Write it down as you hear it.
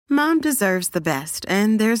Mom deserves the best,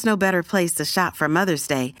 and there's no better place to shop for Mother's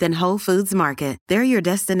Day than Whole Foods Market. They're your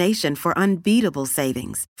destination for unbeatable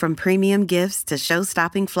savings, from premium gifts to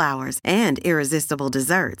show-stopping flowers and irresistible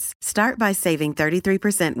desserts. Start by saving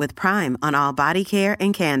 33% with Prime on all body care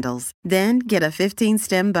and candles. Then get a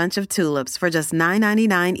 15-stem bunch of tulips for just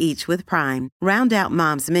 $9.99 each with Prime. Round out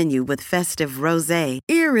Mom's menu with festive rosé,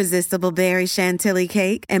 irresistible berry chantilly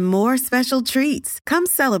cake, and more special treats. Come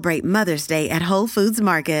celebrate Mother's Day at Whole Foods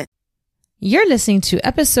Market. You're listening to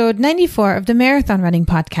episode 94 of the Marathon Running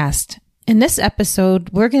Podcast. In this episode,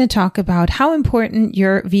 we're going to talk about how important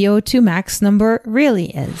your VO2 max number really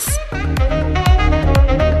is.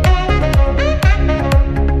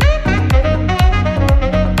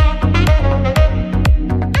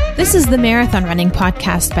 This is the Marathon Running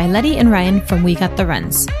Podcast by Letty and Ryan from We Got the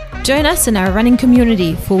Runs. Join us in our running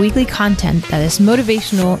community for weekly content that is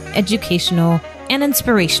motivational, educational, and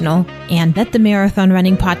inspirational, and let the Marathon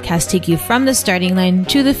Running Podcast take you from the starting line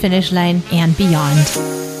to the finish line and beyond.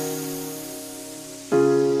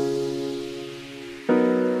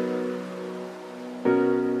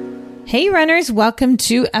 Hey runners, welcome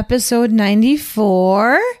to episode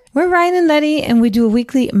 94. We're Ryan and Letty, and we do a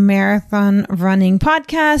weekly marathon running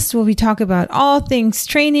podcast where we talk about all things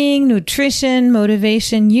training, nutrition,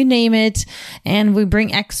 motivation, you name it. And we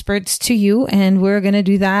bring experts to you, and we're going to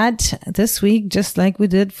do that this week, just like we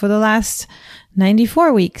did for the last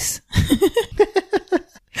 94 weeks.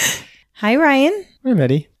 Hi, Ryan. We're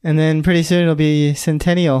ready. And then pretty soon it'll be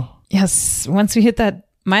centennial. Yes. Once we hit that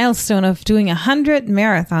milestone of doing 100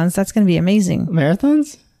 marathons, that's going to be amazing.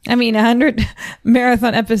 Marathons? I mean, 100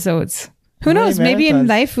 marathon episodes. Who knows? Maybe in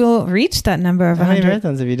life we'll reach that number of 100. How many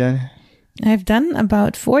marathons have you done? I've done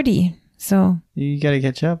about 40. So you got to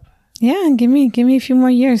catch up. Yeah, give me a few more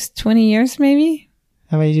years. 20 years maybe.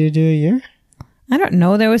 How many do you do a year? I don't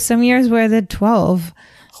know. There was some years where I did 12.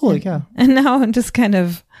 Holy cow. And now I'm just kind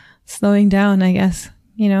of slowing down, I guess.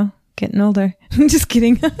 You know, getting older. I'm just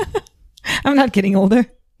kidding. I'm not getting older.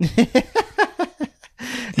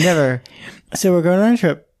 Never. So we're going on a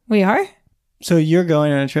trip. We are? So you're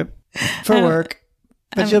going on a trip for work,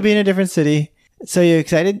 but you'll be in a different city. So you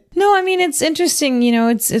excited? No, I mean, it's interesting. You know,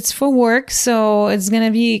 it's for work. So it's going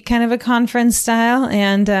to be kind of a conference style.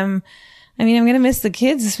 And, I mean, I'm going to miss the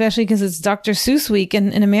kids, especially because it's Dr. Seuss week.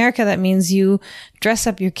 And in America, that means you dress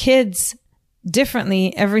up your kids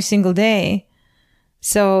differently every single day.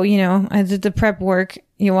 So, you know, I did the prep work.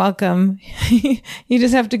 You're welcome. You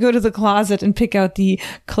just have to go to the closet and pick out the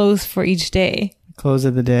clothes for each day. Clothes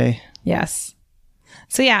of the day. Yes.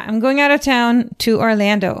 So yeah, I'm going out of town to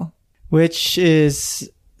Orlando. Which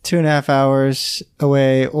is 2.5 hours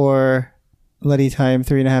away, or Letty time,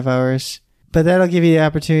 3.5 hours. But that'll give you the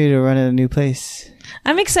opportunity to run in a new place.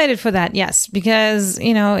 I'm excited for that, yes, because,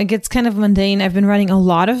 you know, it gets kind of mundane. I've been running a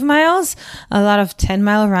lot of miles, a lot of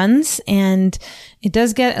 10-mile runs, and it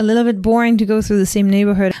does get a little bit boring to go through the same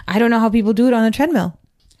neighborhood. I don't know how people do it on a treadmill.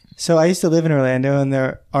 So I used to live in Orlando, and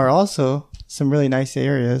there are also some really nice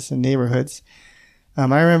areas and neighborhoods. I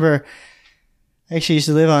remember I actually used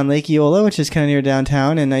to live on Lake Eola, which is kind of near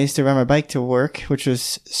downtown, and I used to ride my bike to work, which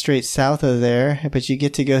was straight south of there. But you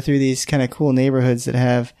get to go through these kind of cool neighborhoods that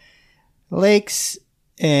have lakes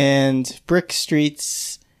and brick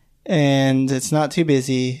streets, and it's not too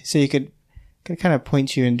busy, so you could kind of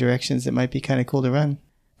point you in directions that might be kind of cool to run.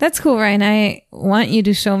 That's cool, Ryan. I want you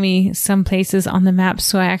to show me some places on the map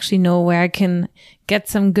so I actually know where I can get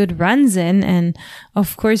some good runs in. And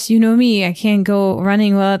of course, you know me, I can't go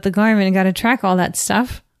running well at the Garmin. I got to track all that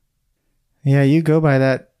stuff. Yeah, you go by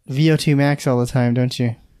that VO2 max all the time, don't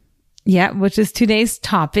you? Yeah, which is today's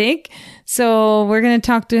topic. So we're going to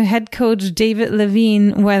talk to head coach David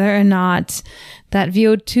Levine whether or not that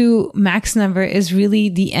VO2 max number is really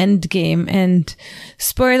the end game. And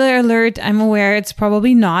spoiler alert, I'm aware it's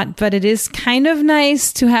probably not, but it is kind of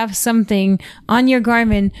nice to have something on your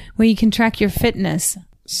Garmin where you can track your fitness.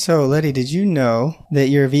 So, Letty, did you know that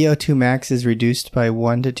your VO2 max is reduced by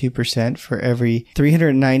 1 to 2% for every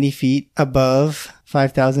 390 feet above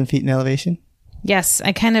 5,000 feet in elevation? Yes,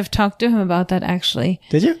 I kind of talked to him about that, actually.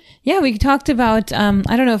 Did you? Yeah, we talked about, I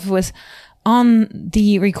don't know if it was on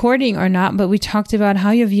the recording or not, but we talked about how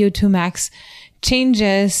your VO2 max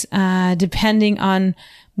changes depending on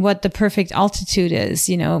what the perfect altitude is,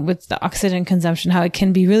 you know, with the oxygen consumption, how it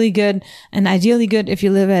can be really good and ideally good if you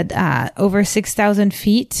live at over 6,000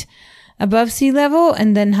 feet above sea level,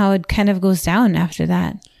 and then how it kind of goes down after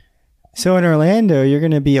that. So in Orlando, you're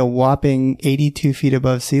going to be a whopping 82 feet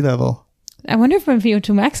above sea level. I wonder if my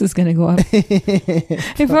VO2 max is going to go up.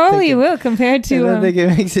 It probably will compared to... I don't think it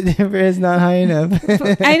makes a difference. It's not high enough.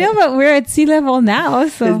 I know, but we're at sea level now,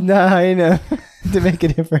 so... It's not high enough to make a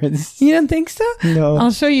difference. You don't think so? No.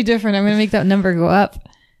 I'll show you different. I'm going to make that number go up.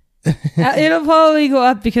 It'll probably go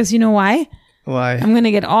up because you know why? Why? I'm going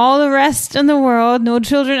to get all the rest in the world. No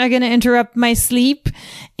children are going to interrupt my sleep.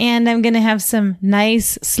 And I'm going to have some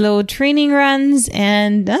nice, slow training runs.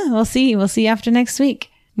 And we'll see. We'll see after next week.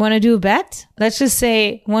 Want to do a bet? Let's just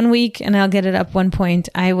say 1 week and I'll get it up 1 point.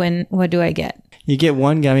 I win. What do I get? You get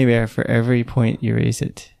one gummy bear for every point you raise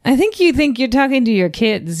it. I think you're talking to your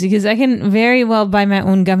kids because I can very well buy my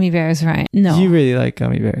own gummy bears, right? No. You really like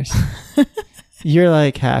gummy bears. You're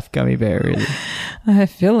like half gummy bear, really. I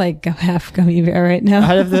feel like a half gummy bear right now.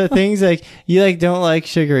 Out of the things, like, you like don't like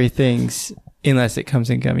sugary things unless it comes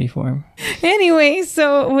in gummy form. Anyway,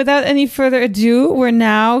 so without any further ado, we're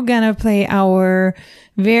now going to play our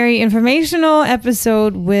very informational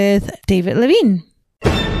episode with David Levine.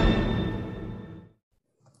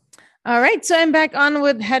 All right, so I'm back on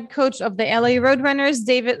with head coach of the LA Roadrunners,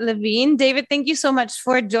 David Levine. David, thank you so much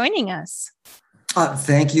for joining us.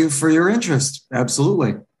 Thank you for your interest.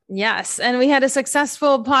 Absolutely. Yes. And we had a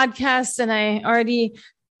successful podcast, and I already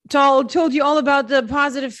told you all about the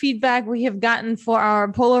positive feedback we have gotten for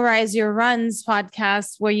our Polarize Your Runs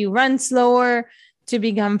podcast, where you run slower to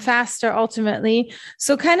become faster ultimately.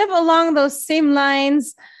 So kind of along those same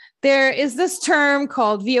lines, there is this term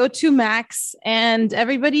called VO2 max, and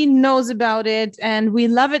everybody knows about it. And we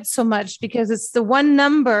love it so much because it's the one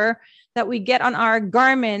number that we get on our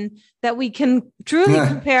Garmin that we can truly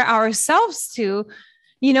compare ourselves to,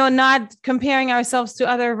 you know, not comparing ourselves to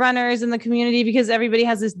other runners in the community because everybody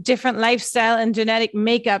has this different lifestyle and genetic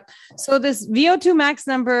makeup. So this VO2 max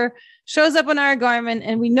number shows up on our Garmin,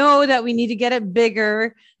 and we know that we need to get it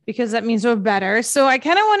bigger because that means we're better. So I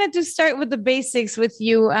kind of wanted to start with the basics with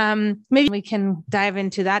you. Maybe we can dive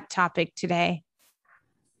into that topic today.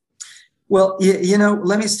 Well, you know,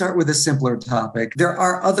 let me start with a simpler topic. There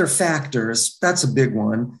are other factors. That's a big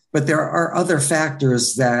one. But there are other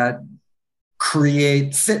factors that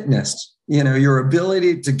create fitness. You know, your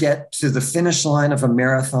ability to get to the finish line of a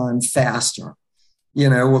marathon faster. You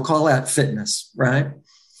know, we'll call that fitness, right?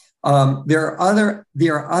 There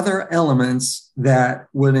are other elements that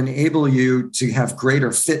would enable you to have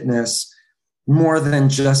greater fitness more than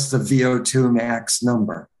just the VO2 max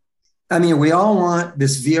number. I mean, we all want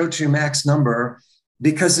this VO2 max number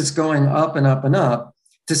because it's going up and up and up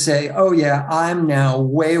to say, oh yeah, I'm now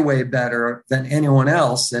way, way better than anyone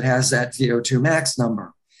else that has that VO2 max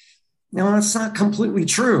number. Now, that's not completely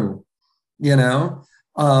true, you know,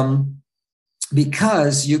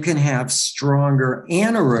 because you can have stronger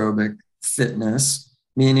anaerobic fitness,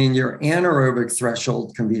 meaning your anaerobic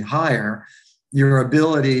threshold can be higher. Your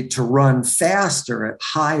ability to run faster at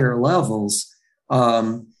higher levels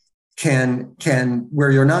can where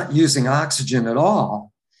you're not using oxygen at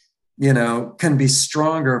all, you know, can be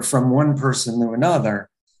stronger from one person to another.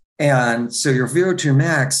 And so your VO2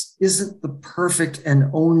 max isn't the perfect and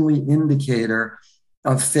only indicator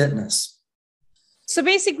of fitness. So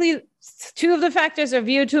basically, two of the factors are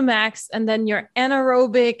VO2 max and then your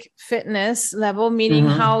anaerobic fitness level, meaning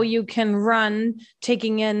how you can run,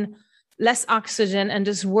 taking in less oxygen and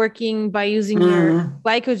just working by using your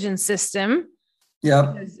glycogen system.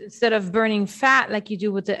 Yep. Because instead of burning fat like you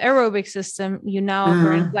do with the aerobic system, you now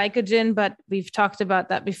burn glycogen, but we've talked about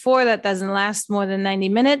that before. That doesn't last more than 90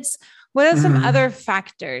 minutes. What are some other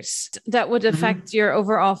factors that would affect your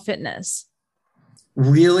overall fitness?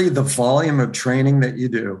 Really, the volume of training that you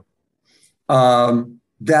do.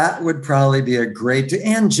 That would probably be a great,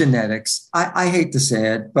 and genetics. I hate to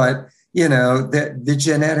say it, but you know, the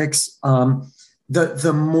genetics,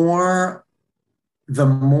 the more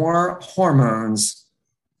hormones,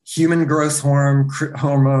 human growth hormone,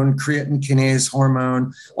 creatine kinase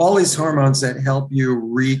hormone, all these hormones that help you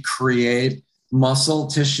recreate muscle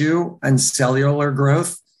tissue and cellular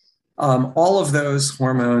growth, all of those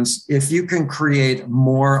hormones, if you can create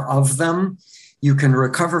more of them, you can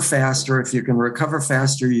recover faster. If you can recover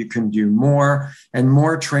faster, you can do more, and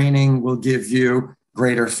more training will give you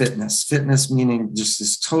greater fitness. Fitness meaning just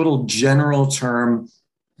this total general term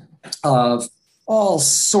of all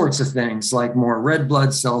sorts of things like more red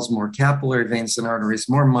blood cells, more capillary veins and arteries,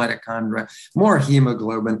 more mitochondria, more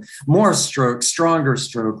hemoglobin, more stroke, stronger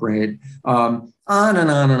stroke rate, on and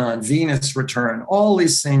on and on, venous return, all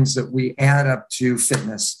these things that we add up to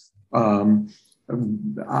fitness.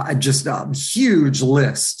 Just a huge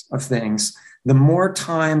list of things. The more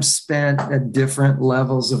time spent at different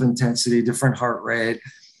levels of intensity, different heart rate,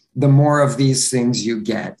 the more of these things you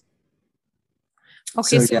get.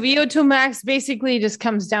 Okay, so VO2 max basically just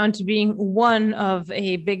comes down to being one of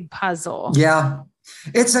a big puzzle. Yeah,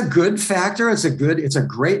 it's a good factor. It's a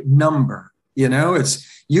great number.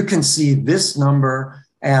 You can see this number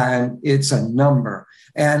and it's a number.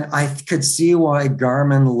 And I could see why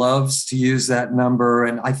Garmin loves to use that number.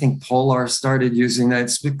 And I think Polar started using that.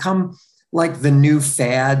 It's become like the new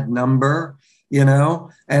fad number,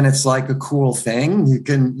 and it's like a cool thing. You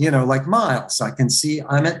can, like miles, I can see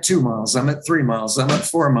I'm at 2 miles, I'm at 3 miles, I'm at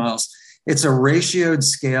 4 miles. It's a ratioed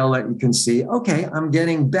scale that you can see, okay, I'm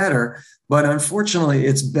getting better. But unfortunately,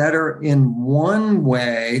 it's better in one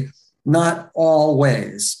way, not all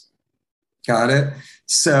ways. Got it?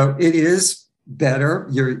 So it is better.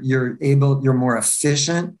 You're more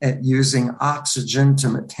efficient at using oxygen to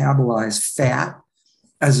metabolize fat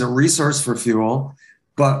as a resource for fuel.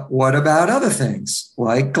 But what about other things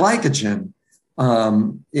like glycogen?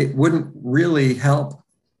 It wouldn't really help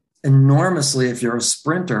enormously if you're a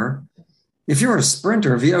sprinter. If you're a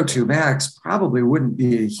sprinter, VO2 max probably wouldn't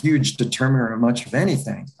be a huge determiner of much of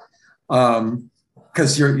anything,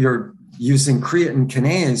 because you're using creatine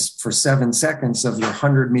kinase for 7 seconds of your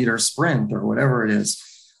 100-meter sprint or whatever it is.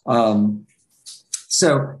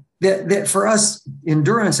 So that for us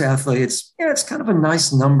endurance athletes, it's kind of a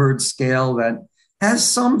nice numbered scale that has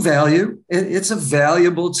some value. It's a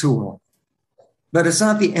valuable tool, but it's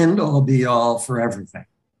not the end all be all for everything.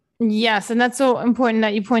 Yes. And that's so important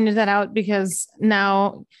that you pointed that out, because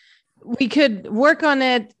now we could work on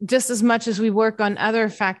it just as much as we work on other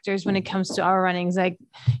factors when it comes to our runnings, like,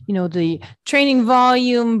 the training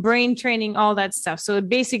volume, brain training, all that stuff. So it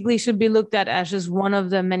basically should be looked at as just one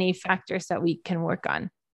of the many factors that we can work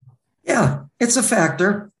on. Yeah, it's a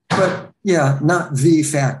factor, but not the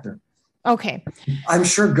factor. Okay. I'm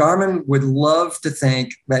sure Garmin would love to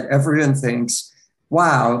think that everyone thinks,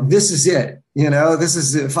 wow, this is it. This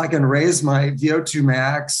is, if I can raise my VO2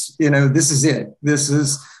 max, this is it. This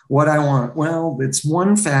is what I want. Well, it's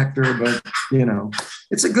one factor, but,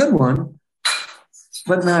 it's a good one,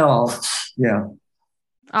 but not all. Yeah.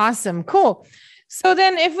 Awesome. Cool. So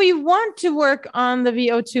then if we want to work on the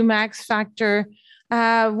VO2 max factor,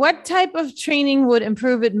 what type of training would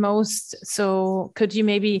improve it most? So could you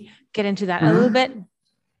maybe get into that a little bit?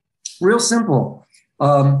 Real simple.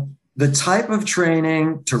 The type of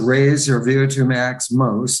training to raise your VO2 max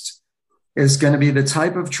most is going to be the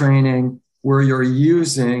type of training where you're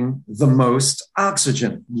using the most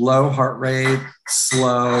oxygen, low heart rate,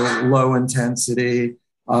 slow, low intensity.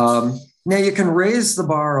 Now you can raise the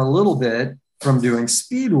bar a little bit from doing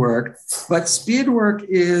speed work, but speed work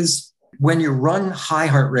is when you run high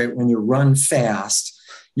heart rate, when you run fast,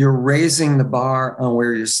 you're raising the bar on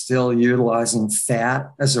where you're still utilizing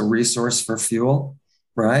fat as a resource for fuel,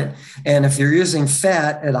 right? And if you're using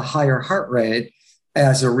fat at a higher heart rate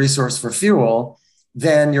as a resource for fuel,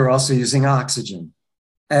 then you're also using oxygen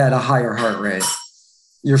at a higher heart rate.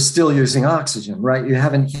 You're still using oxygen, right? You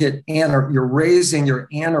haven't hit, you're raising your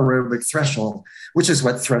anaerobic threshold, which is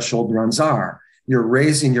what threshold runs are. You're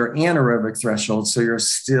raising your anaerobic threshold, so you're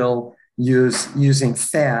still using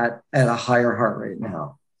fat at a higher heart rate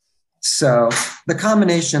now. So the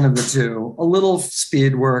combination of the two, a little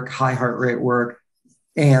speed work, high heart rate work,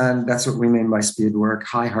 and that's what we mean by speed work,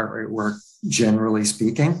 high heart rate work, generally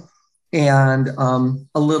speaking, and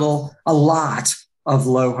a lot of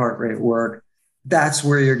low heart rate work. That's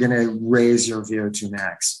where you're going to raise your VO2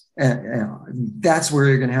 max. And that's where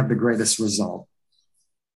you're going to have the greatest result.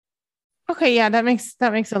 Okay, yeah, that makes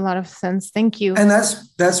a lot of sense. Thank you. And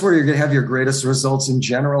that's where you're going to have your greatest results in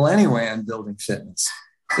general anyway on building fitness.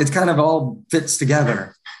 It kind of all fits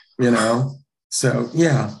together, So,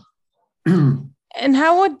 yeah. And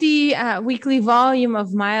how would the weekly volume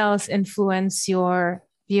of miles influence your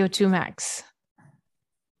VO2 max?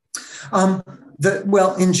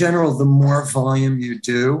 In general, the more volume you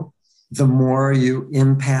do, the more you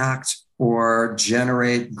impact or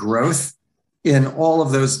generate growth in all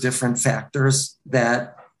of those different factors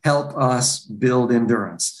that help us build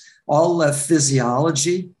endurance. All the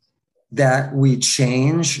physiology that we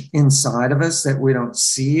change inside of us that we don't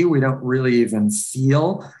see, we don't really even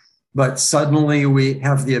feel, but suddenly we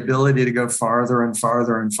have the ability to go farther and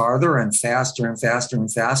farther and farther and faster and faster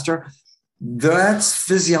and faster. That's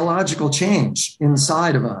physiological change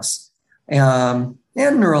inside of us, and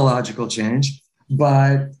neurological change.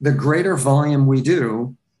 But the greater volume we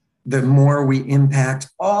do, the more we impact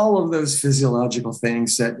all of those physiological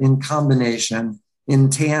things that in combination, in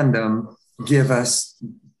tandem, give us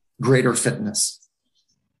greater fitness.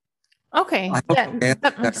 Okay. I hope I answered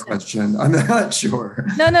that question. I'm not sure.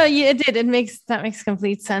 No, it did. That makes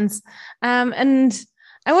complete sense. And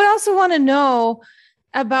I would also want to know,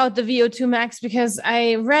 about the VO2 max, because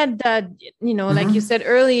I read that, like you said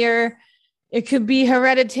earlier, it could be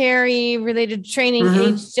hereditary, related to training,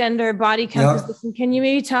 age, gender, body composition. Yep. Can you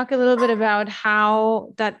maybe talk a little bit about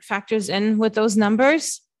how that factors in with those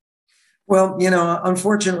numbers? Well,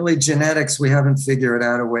 unfortunately, genetics, we haven't figured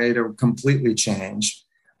out a way to completely change.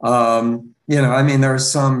 There are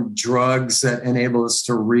some drugs that enable us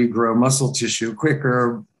to regrow muscle tissue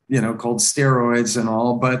quicker, called steroids and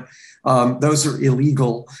all, but those are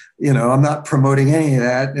illegal. I'm not promoting any of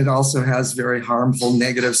that. It also has very harmful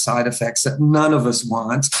negative side effects that none of us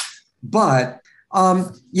want. But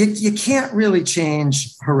you can't really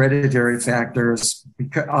change hereditary factors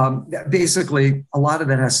because basically a lot of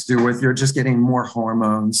that has to do with you're just getting more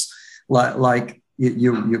hormones like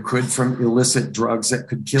you could from illicit drugs that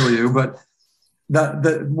could kill you. But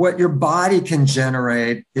what your body can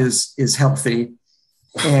generate is healthy.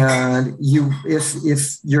 And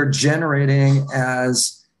if you're generating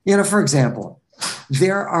as, for example,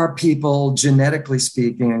 there are people, genetically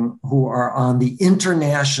speaking, who are on the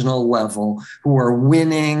international level, who are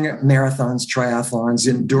winning marathons, triathlons,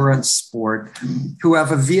 endurance sport, who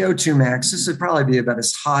have a VO2 max. This would probably be about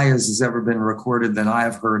as high as has ever been recorded that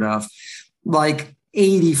I've heard of, like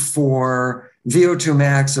 84. VO2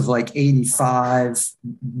 max of like 85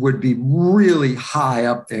 would be really high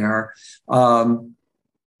up there.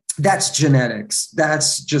 That's genetics.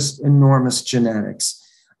 That's just enormous genetics.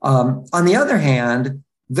 On the other hand,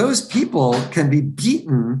 those people can be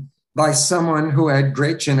beaten by someone who had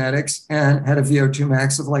great genetics and had a VO2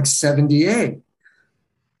 max of like 78,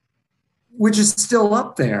 which is still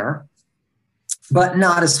up there, but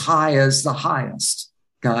not as high as the highest.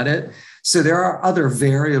 Got it? So there are other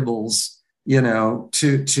variables,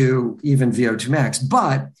 to even VO2 max.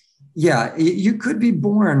 But yeah, you could be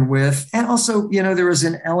born with, and also, there is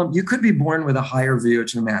an element, you could be born with a higher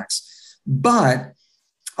VO2 max, but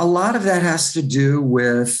a lot of that has to do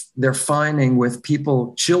with they're finding with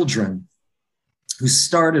children who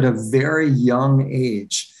start at a very young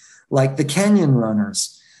age, like the Kenyan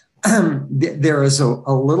runners. There is a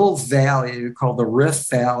little valley called the Rift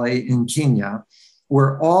Valley in Kenya,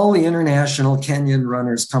 where all the international Kenyan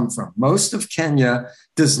runners come from. Most of Kenya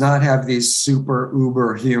does not have these super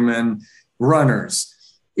uber human runners.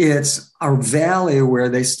 It's a valley where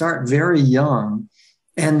they start very young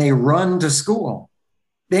and they run to school.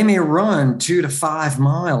 They may run 2 to 5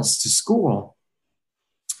 miles to school,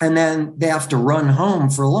 and then they have to run home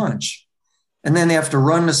for lunch, and then they have to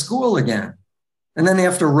run to school again, and then they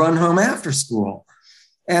have to run home after school.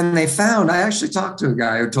 And I actually talked to a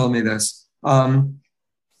guy who told me this.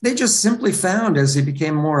 They just simply found as they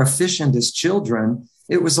became more efficient as children,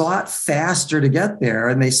 it was a lot faster to get there,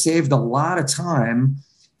 and they saved a lot of time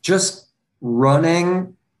just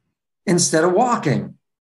running instead of walking,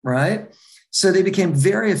 right? So they became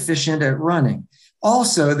very efficient at running.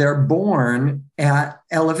 Also, they're born at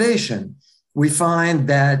elevation. We find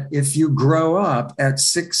that if you grow up at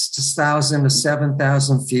 6,000 to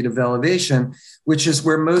 7,000 feet of elevation, which is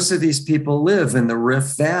where most of these people live in the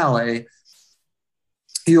Rift Valley,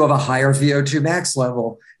 you have a higher VO2 max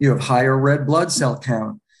level. You have higher red blood cell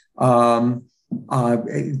count. That's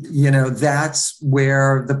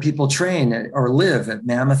where the people train or live at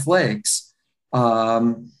Mammoth Lakes.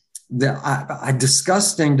 A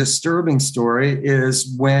disgusting, disturbing story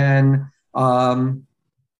is when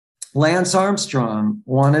Lance Armstrong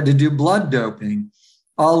wanted to do blood doping.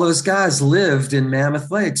 All those guys lived in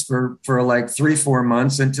Mammoth Lakes for like 3-4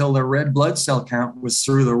 months until their red blood cell count was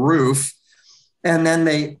through the roof. And then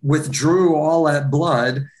they withdrew all that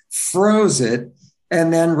blood, froze it,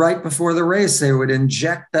 and then right before the race, they would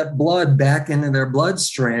inject that blood back into their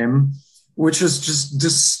bloodstream, which is just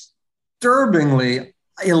disturbingly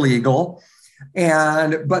illegal.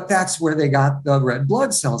 But that's where they got the red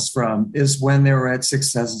blood cells from, is when they were at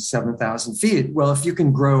 6,000, 7,000 feet. Well, if you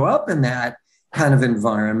can grow up in that kind of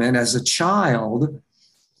environment as a child,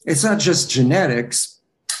 it's not just genetics.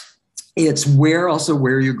 It's where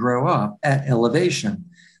you grow up at elevation.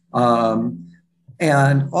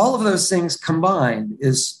 And all of those things combined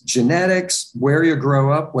is genetics, where you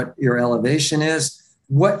grow up, what your elevation is,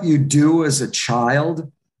 what you do as a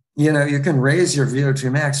child. You can raise your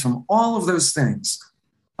VO2 max from all of those things.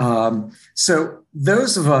 So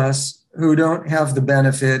those of us who don't have the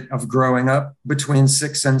benefit of growing up between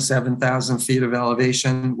 6,000 and 7,000 feet of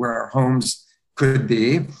elevation where our homes could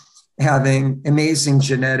be, having amazing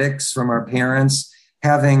genetics from our parents,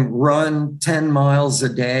 having run 10 miles a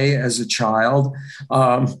day as a child,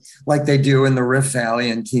 like they do in the Rift Valley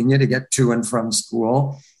in Kenya to get to and from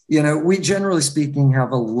school. We generally speaking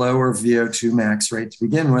have a lower VO2 max rate to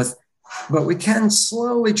begin with. but we can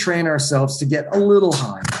slowly train ourselves to get a little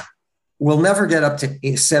higher. We'll never get up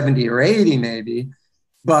to 70 or 80 maybe,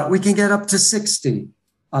 but we can get up to 60,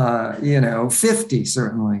 50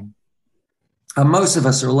 certainly. Most of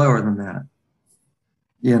us are lower than that.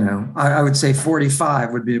 I would say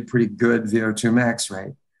 45 would be a pretty good VO2 max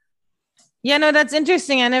rate. Yeah, no, that's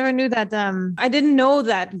interesting. I never knew that. I didn't know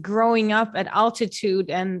that growing up at altitude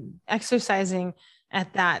and exercising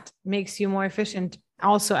at that makes you more efficient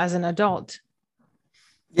also as an adult.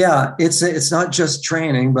 Yeah, it's not just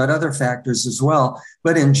training, but other factors as well.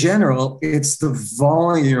 But in general, it's the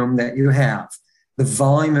volume that you have, the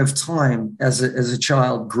volume of time as a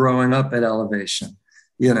child growing up at elevation.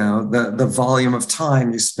 The volume of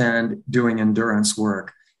time you spend doing endurance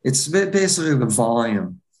work. It's basically the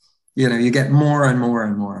volume. You get more and more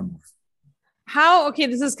and more and more. Okay,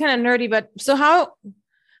 this is kind of nerdy, but so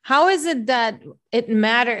how is it that it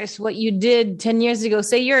matters what you did 10 years ago?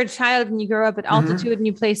 Say you're a child and you grow up at altitude and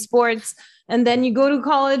you play sports, and then you go to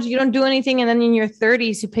college, you don't do anything. And then in your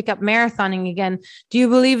 30s, you pick up marathoning again. Do you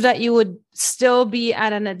believe that you would still be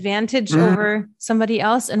at an advantage over somebody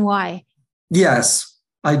else, and why? Yes,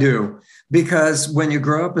 I do. Because when you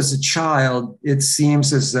grow up as a child, it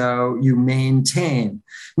seems as though you maintain.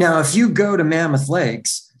 Now, if you go to Mammoth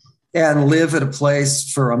Lakes and live at a place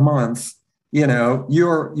for a month,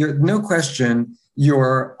 you're no question,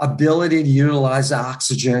 your ability to utilize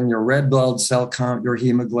oxygen, your red blood cell count, your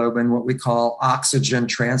hemoglobin, what we call oxygen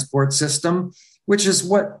transport system, which is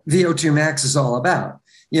what VO2 max is all about.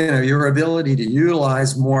 Your ability to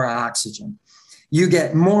utilize more oxygen. You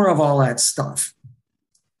get more of all that stuff,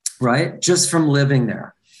 right? Just from living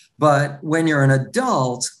there. But when you're an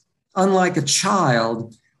adult, unlike a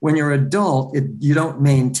child, when you're an adult, you don't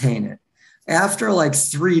maintain it. After like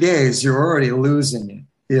 3 days, you're already losing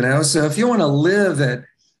it, So if you want to live at,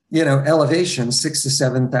 elevation, 6,000 to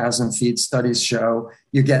 7,000 feet, studies show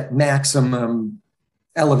you get maximum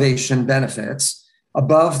elevation benefits.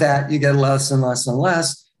 Above that, you get less and less and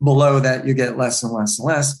less. Below that, you get less and less and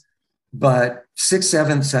less. But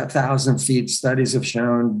 6,000 to 7,000 feet, studies have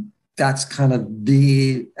shown that's kind of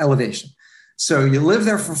the elevation. So you live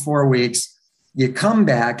there for 4 weeks, you come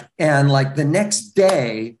back, and like the next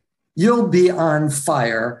day, you'll be on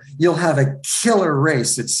fire. You'll have a killer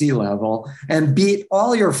race at sea level and beat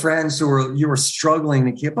all your friends who you were struggling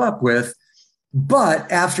to keep up with. But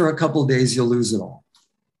after a couple of days, you'll lose it all,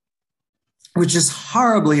 which is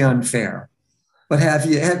horribly unfair. But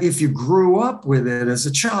if you grew up with it as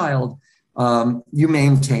a child, you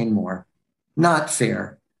maintain more. Not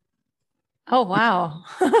fair. Oh, wow.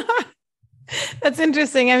 That's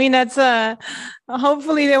interesting. I mean, that's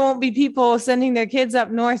hopefully there won't be people sending their kids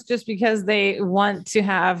up north just because they want to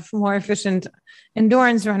have more efficient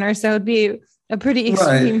endurance runners. So it would be a pretty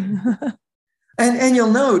extreme. Right. And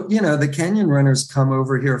you'll note, the Kenyan runners come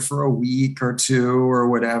over here for a week or two or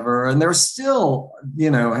whatever, and they're still,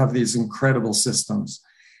 have these incredible systems.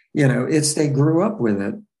 They grew up with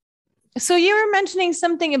it. So you were mentioning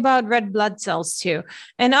something about red blood cells too.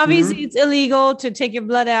 And obviously it's illegal to take your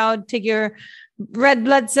blood out, take your red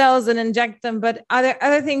blood cells and inject them. But are there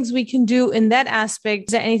other things we can do in that aspect?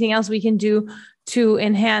 Is there anything else we can do to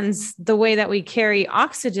enhance the way that we carry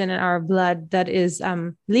oxygen in our blood that is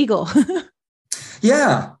legal?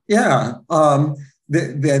 Yeah.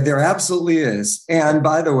 There absolutely is. And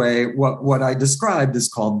by the way, what I described is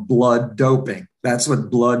called blood doping. That's what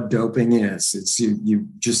blood doping is. It's you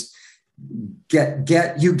just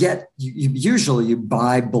usually you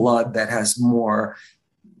buy blood that has more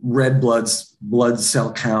blood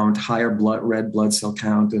cell count, higher red blood cell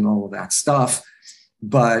count, and all of that stuff.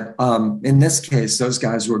 But in this case, those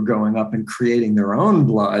guys were going up and creating their own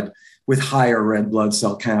blood with higher red blood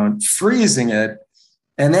cell count, freezing it,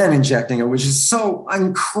 and then injecting it, which is so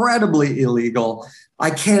incredibly illegal.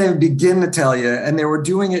 I can't even begin to tell you. And they were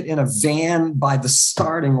doing it in a van by the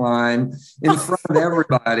starting line in front of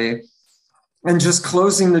everybody, and just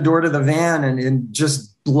closing the door to the van and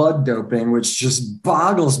just blood doping, which just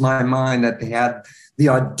boggles my mind that they had the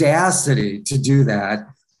audacity to do that.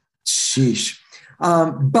 Sheesh.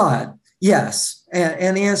 But yes,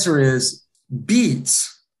 and the answer is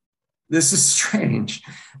beets. This is strange.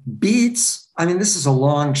 Beets, I mean, this is a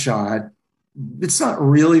long shot. It's not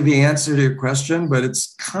really the answer to your question, but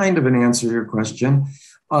it's kind of an answer to your question.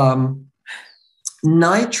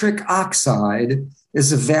 Nitric oxide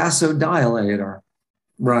is a vasodilator,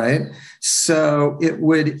 right? So it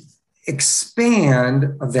would expand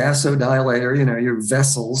a vasodilator, your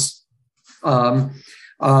vessels,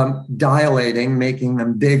 dilating, making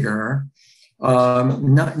them bigger.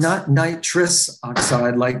 Not nitrous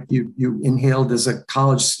oxide like you inhaled as a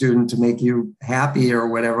college student to make you happy or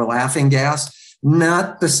whatever, laughing gas.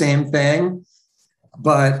 Not the same thing,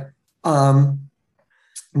 but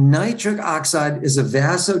nitric oxide is a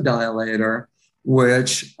vasodilator,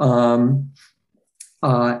 which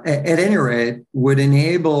at any rate would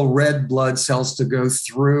enable red blood cells to go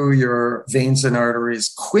through your veins and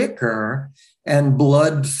arteries quicker, and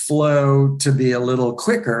blood flow to be a little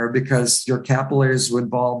quicker because your capillaries would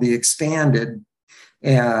all be expanded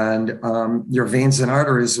and your veins and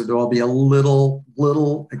arteries would all be a little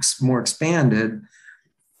more expanded.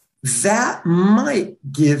 That might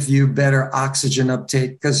give you better oxygen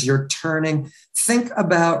uptake because you're think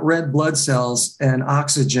about red blood cells and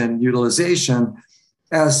oxygen utilization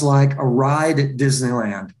as like a ride at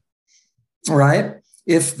Disneyland, right?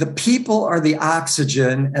 If the people are the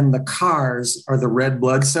oxygen and the cars are the red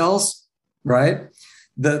blood cells, right?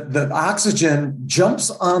 The oxygen jumps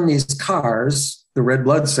on these cars, the red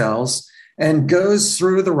blood cells, and goes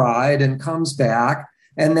through the ride and comes back.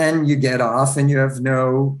 And then you get off and you have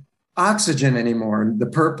no oxygen anymore. The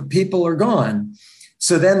people are gone.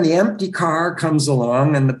 So then the empty car comes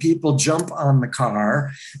along and the people jump on the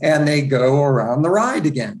car and they go around the ride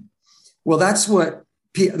again. Well, that's what,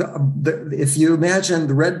 if you imagine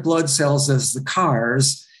the red blood cells as the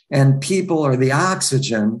cars and people are the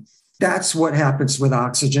oxygen, that's what happens with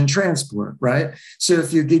oxygen transport, right? So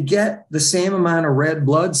if you could get the same amount of red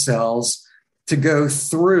blood cells to go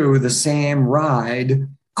through the same ride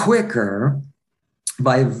quicker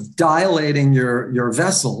by dilating your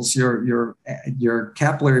vessels, your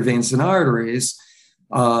capillary veins and arteries,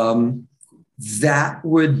 that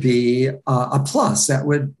would be a plus. That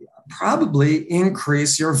would probably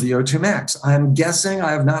increase your VO2 max. I'm guessing,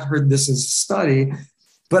 I have not heard this as a study,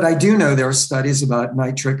 but I do know there are studies about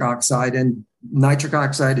nitric oxide, and nitric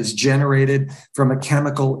oxide is generated from a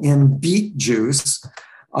chemical in beet juice,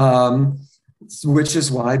 which is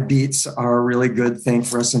why beets are a really good thing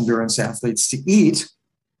for us endurance athletes to eat.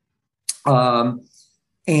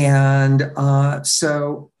 And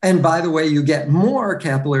by the way, you get more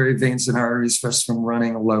capillary veins and arteries just from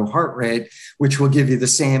running a low heart rate, which will give you the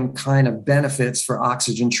same kind of benefits for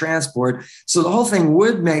oxygen transport. So the whole thing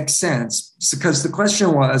would make sense, because the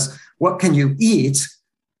question was, what can you eat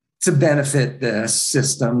to benefit this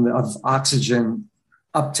system of oxygen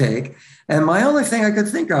uptake? And my only thing I could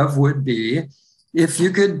think of would be, if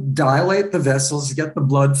you could dilate the vessels, get the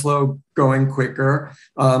blood flow going quicker,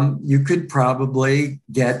 you could probably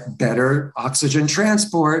get better oxygen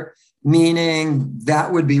transport, meaning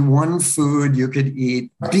that would be one food you could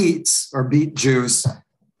eat, beets or beet juice,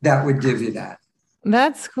 that would give you that.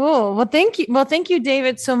 That's cool. Well, thank you. Well, thank you,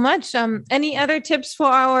 David, so much. Any other tips for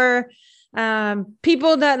our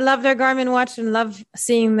people that love their Garmin watch and love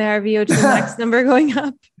seeing their VO2 max number going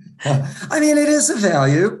up? I mean, it is a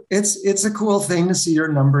value. It's a cool thing to see your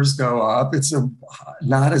numbers go up. It's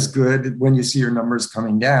not as good when you see your numbers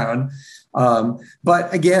coming down.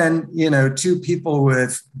 But again, two people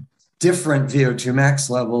with different VO2 max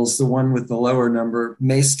levels, the one with the lower number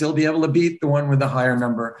may still be able to beat the one with the higher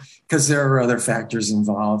number, because there are other factors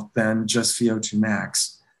involved than just VO2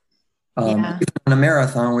 max. In a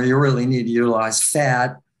marathon where you really need to utilize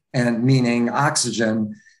fat, and meaning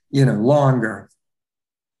oxygen, longer.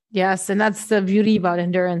 Yes. And that's the beauty about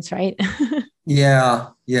endurance, right? Yeah.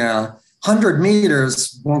 100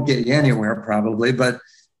 meters won't get you anywhere probably, but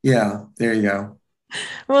yeah, there you go.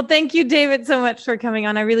 Well, thank you, David, so much for coming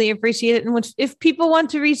on. I really appreciate it. And if people want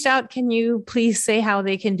to reach out, can you please say how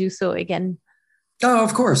they can do so again? Oh,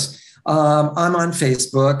 of course. I'm on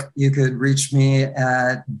Facebook. You could reach me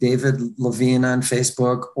at David Levine on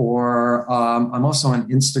Facebook, or I'm also on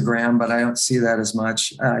Instagram, but I don't see that as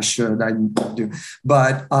much. I do.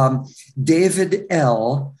 But David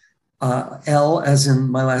L., L as in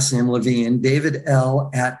my last name, Levine, David L.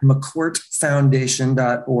 at McCourt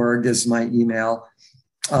is my email.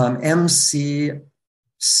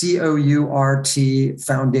 MCCOURT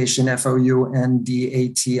Foundation, FOUNDATION,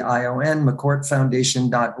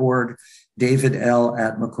 McCourtFoundation.org, David L.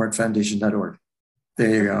 at McCourtFoundation.org. There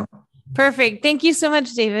you go. Perfect. Thank you so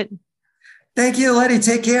much, David. Thank you, Letty.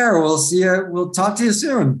 Take care. We'll see you. We'll talk to you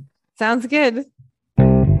soon. Sounds good.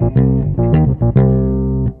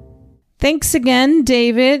 Thanks again,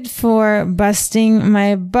 David, for busting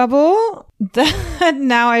my bubble.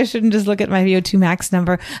 Now I shouldn't just look at my VO2 max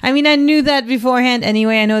number. I mean, I knew that beforehand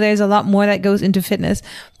anyway. I know there's a lot more that goes into fitness,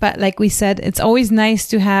 but like we said, it's always nice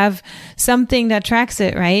to have something that tracks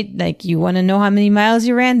it, right? Like, you want to know how many miles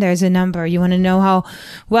you ran, there's a number. You want to know how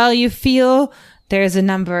well you feel, there's a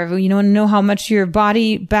number. You want to know how much your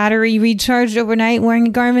battery recharged overnight wearing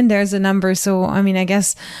a Garmin? There's a number. So, I mean, I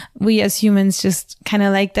guess we as humans just kind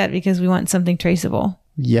of like that because we want something traceable.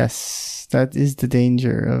 Yes, that is the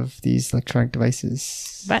danger of these electronic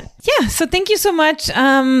devices. But yeah, so thank you so much.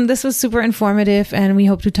 This was super informative, and we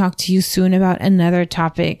hope to talk to you soon about another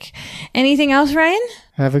topic. Anything else, Ryan?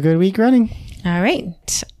 Have a good week running. All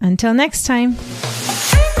right. Until next time.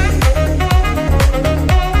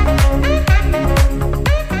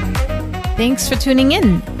 Thanks for tuning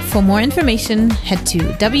in. For more information, head to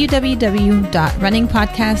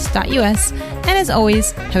www.runningpodcast.us. And as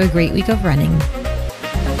always, have a great week of running.